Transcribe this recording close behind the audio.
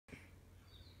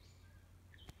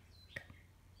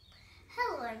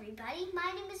everybody,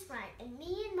 my name is Ryan and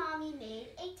me and Mommy made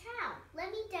a town.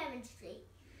 Let me demonstrate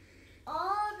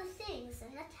all the things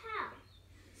in the town.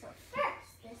 So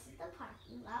first, this is the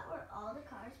parking lot where all the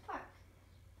cars park.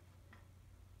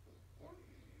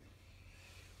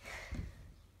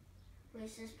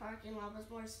 Wish this parking lot was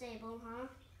more stable, huh?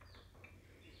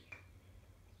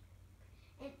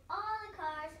 And all the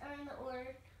cars are in the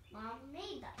order Mom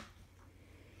made them.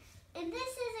 And this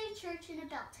is a church and a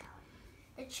bell tower.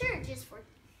 The church is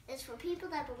for people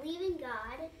that believe in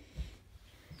God.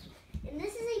 And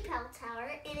this is a bell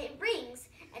tower, and it rings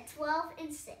at 12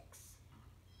 and 6.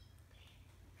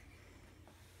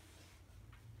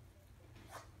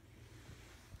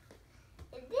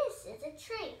 And this is a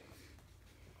train.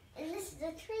 And this is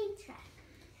a train track.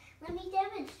 Let me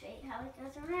demonstrate how it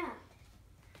goes around.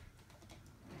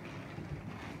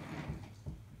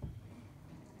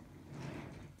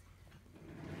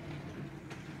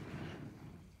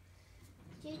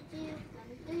 Choo-choo,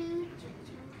 coming through,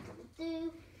 choo-choo, coming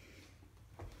through.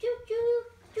 Choo-choo,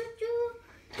 choo-choo,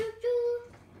 choo-choo,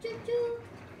 choo-choo,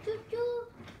 choo-choo.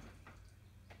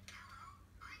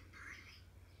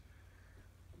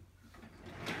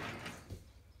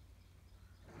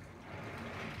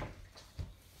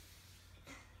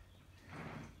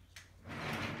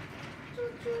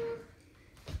 Choo-choo.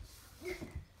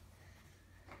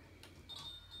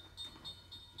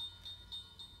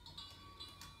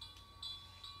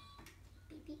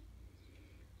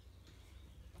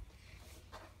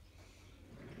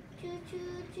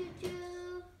 Choo-choo,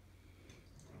 choo-choo.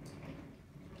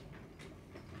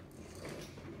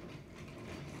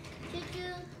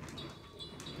 Choo-choo.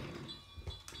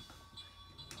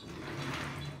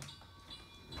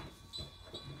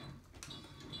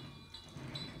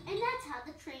 And that's how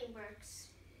the train works.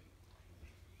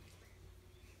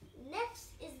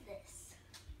 Next is this.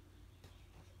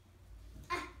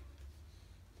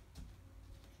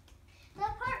 The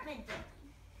apartment building.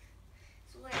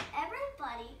 So where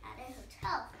everybody at a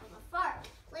hotel from a far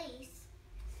place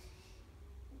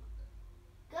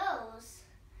goes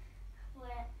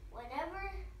whenever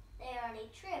they are on a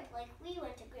trip, like we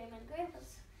went to Grandma and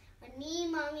Grandpa's. When me,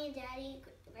 Mommy, and Daddy,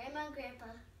 Grandma and Grandpa,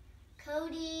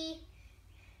 Cody,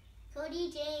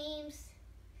 James,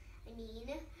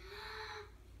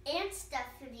 Aunt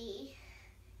Stephanie,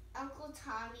 Uncle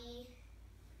Tommy,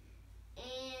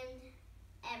 and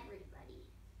everybody.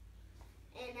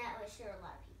 And that was sure a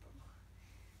lot of people.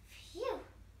 Phew!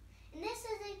 And this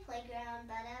is a playground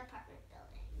by the apartment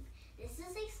building. This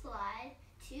is a slide,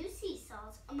 2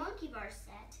 seesaws, a monkey bar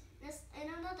set, and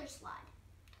another slide.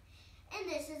 And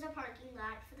this is a parking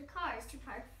lot for the cars to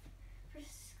park for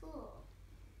school.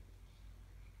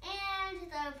 And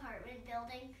the apartment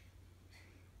building.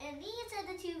 And these are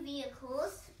the 2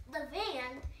 vehicles, the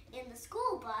van and the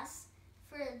school bus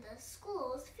for the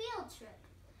school's field trip,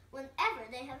 whenever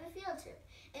they have a field trip.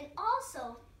 And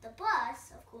also, the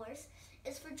bus, of course,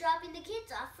 is for dropping the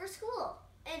kids off for school.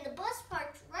 And the bus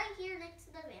parked right here next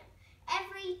to the van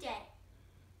every day.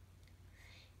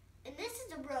 And this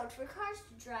is a road for cars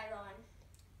to drive on.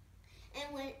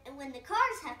 And when the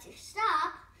cars have to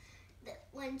stop,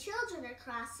 when children are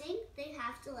crossing, they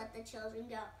have to let the children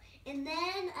go. And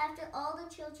then after all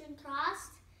the children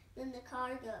crossed, then the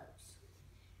car goes.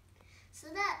 So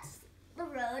that's the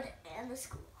road and the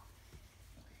school.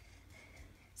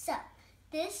 So,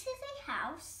 this is a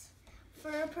house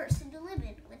for a person to live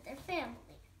in with their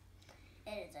family.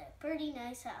 It is a pretty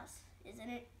nice house, isn't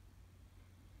it?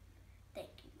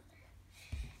 Thank you, Mother.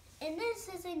 And this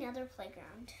is another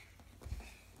playground.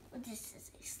 This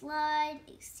is a slide,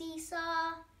 a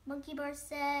seesaw, monkey bar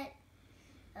set,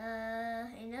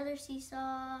 another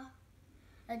seesaw,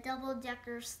 a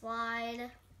double-decker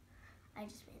slide. I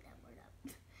just made that word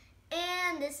up.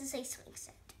 And this is a swing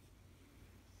set.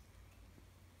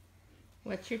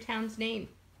 What's your town's name?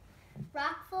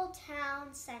 Rockville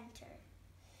Town Center.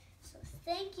 So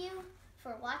thank you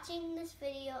for watching this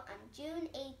video on June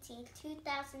 18th,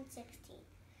 2016.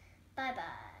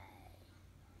 Bye-bye.